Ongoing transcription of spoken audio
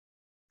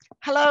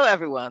Hello,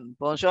 everyone.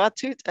 Bonjour à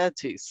toutes et à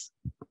tous.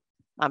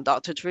 I'm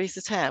Dr.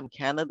 Theresa Tam,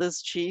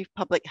 Canada's Chief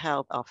Public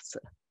Health Officer.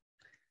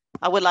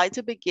 I would like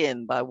to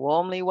begin by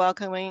warmly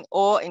welcoming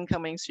all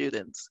incoming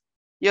students.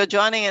 You're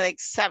joining an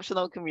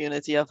exceptional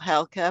community of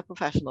healthcare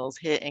professionals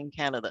here in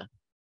Canada.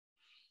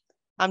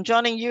 I'm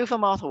joining you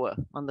from Ottawa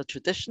on the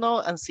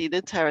traditional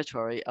unceded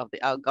territory of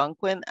the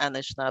Algonquin and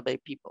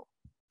Anishinaabe people.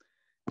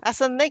 As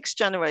the next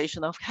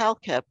generation of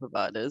healthcare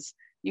providers,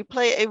 you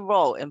play a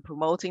role in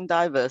promoting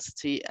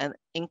diversity and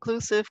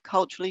inclusive,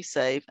 culturally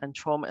safe, and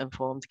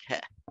trauma-informed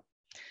care.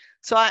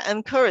 So I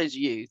encourage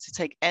you to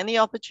take any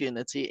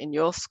opportunity in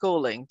your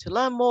schooling to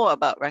learn more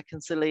about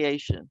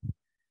reconciliation,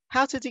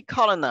 how to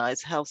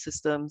decolonize health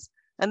systems,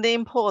 and the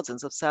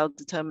importance of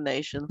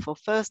self-determination for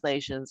First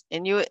Nations,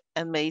 Inuit,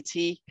 and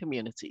Métis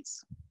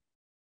communities.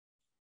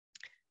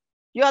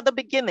 You are at the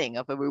beginning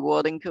of a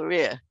rewarding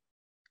career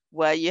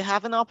where you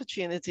have an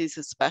opportunity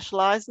to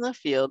specialize in a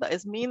field that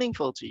is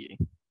meaningful to you.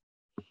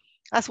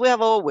 As we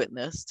have all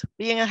witnessed,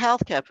 being a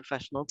healthcare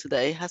professional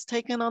today has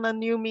taken on a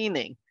new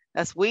meaning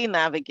as we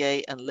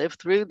navigate and live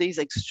through these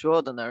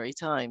extraordinary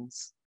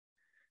times.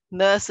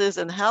 Nurses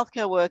and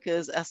healthcare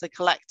workers as a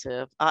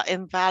collective are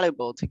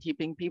invaluable to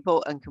keeping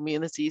people and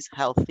communities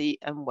healthy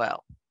and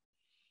well.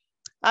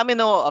 I'm in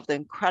awe of the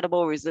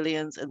incredible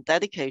resilience and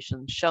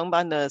dedication shown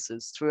by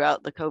nurses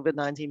throughout the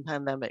COVID-19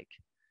 pandemic.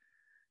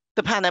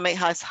 The pandemic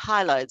has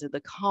highlighted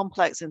the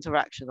complex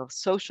interaction of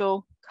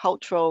social,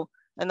 cultural,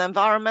 and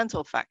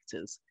environmental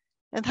factors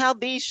and how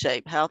these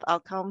shape health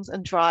outcomes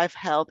and drive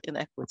health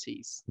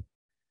inequities.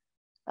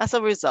 As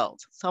a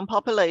result, some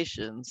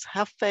populations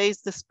have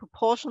faced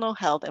disproportional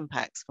health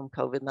impacts from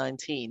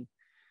COVID-19,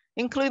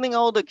 including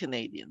older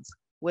Canadians,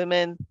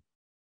 women,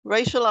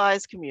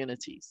 racialized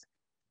communities,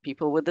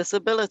 people with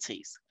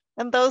disabilities,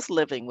 and those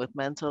living with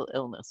mental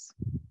illness.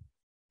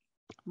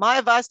 My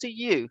advice to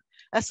you,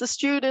 as the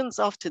students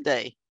of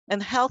today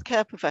and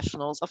healthcare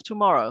professionals of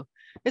tomorrow,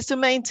 is to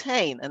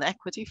maintain an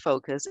equity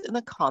focus in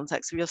the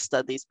context of your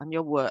studies and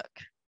your work.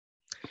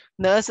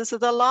 Nurses are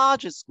the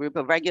largest group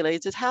of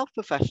regulated health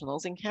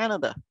professionals in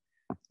Canada.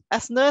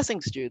 As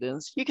nursing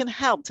students, you can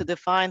help to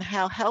define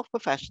how health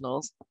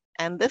professionals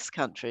and this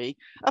country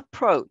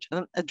approach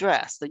and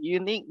address the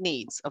unique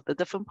needs of the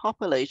different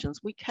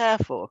populations we care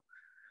for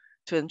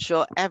to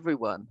ensure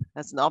everyone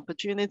has an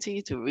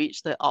opportunity to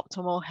reach their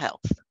optimal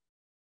health.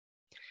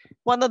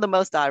 One of the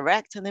most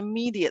direct and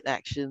immediate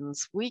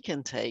actions we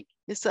can take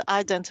is to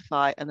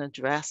identify and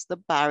address the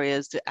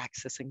barriers to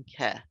accessing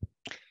care.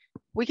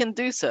 We can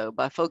do so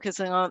by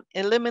focusing on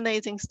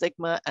eliminating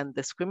stigma and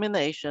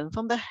discrimination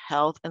from the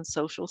health and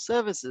social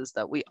services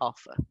that we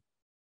offer.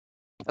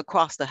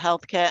 Across the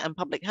healthcare and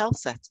public health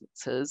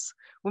sectors,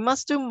 we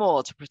must do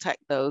more to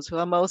protect those who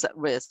are most at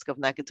risk of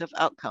negative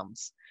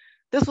outcomes.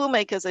 This will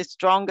make us a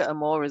stronger and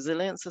more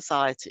resilient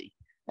society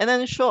and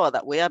ensure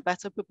that we are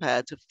better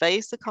prepared to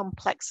face the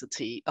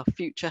complexity of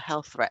future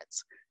health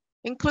threats,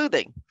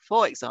 including,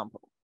 for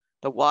example,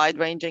 the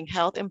wide-ranging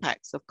health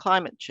impacts of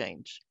climate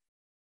change.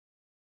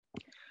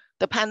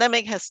 The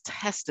pandemic has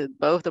tested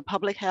both the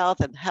public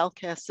health and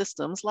healthcare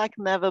systems like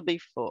never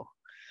before.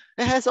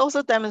 It has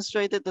also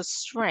demonstrated the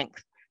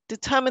strength,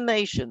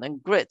 determination,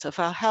 and grit of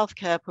our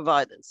healthcare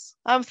providers.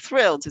 I'm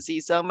thrilled to see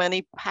so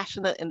many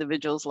passionate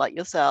individuals like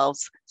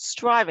yourselves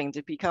striving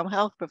to become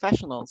health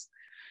professionals.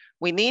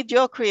 We need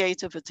your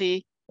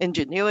creativity,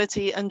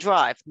 ingenuity, and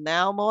drive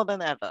now more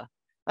than ever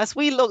as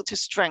we look to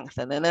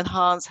strengthen and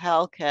enhance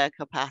healthcare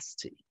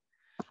capacity.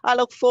 I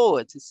look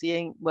forward to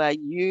seeing where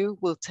you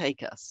will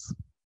take us.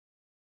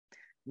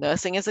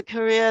 Nursing is a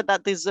career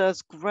that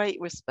deserves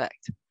great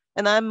respect,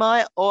 and I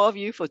admire all of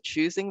you for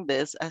choosing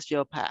this as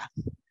your path.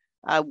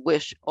 I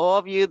wish all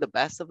of you the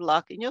best of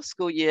luck in your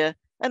school year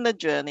and the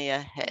journey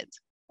ahead.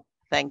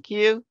 Thank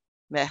you.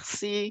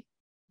 Merci.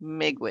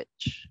 Miigwech.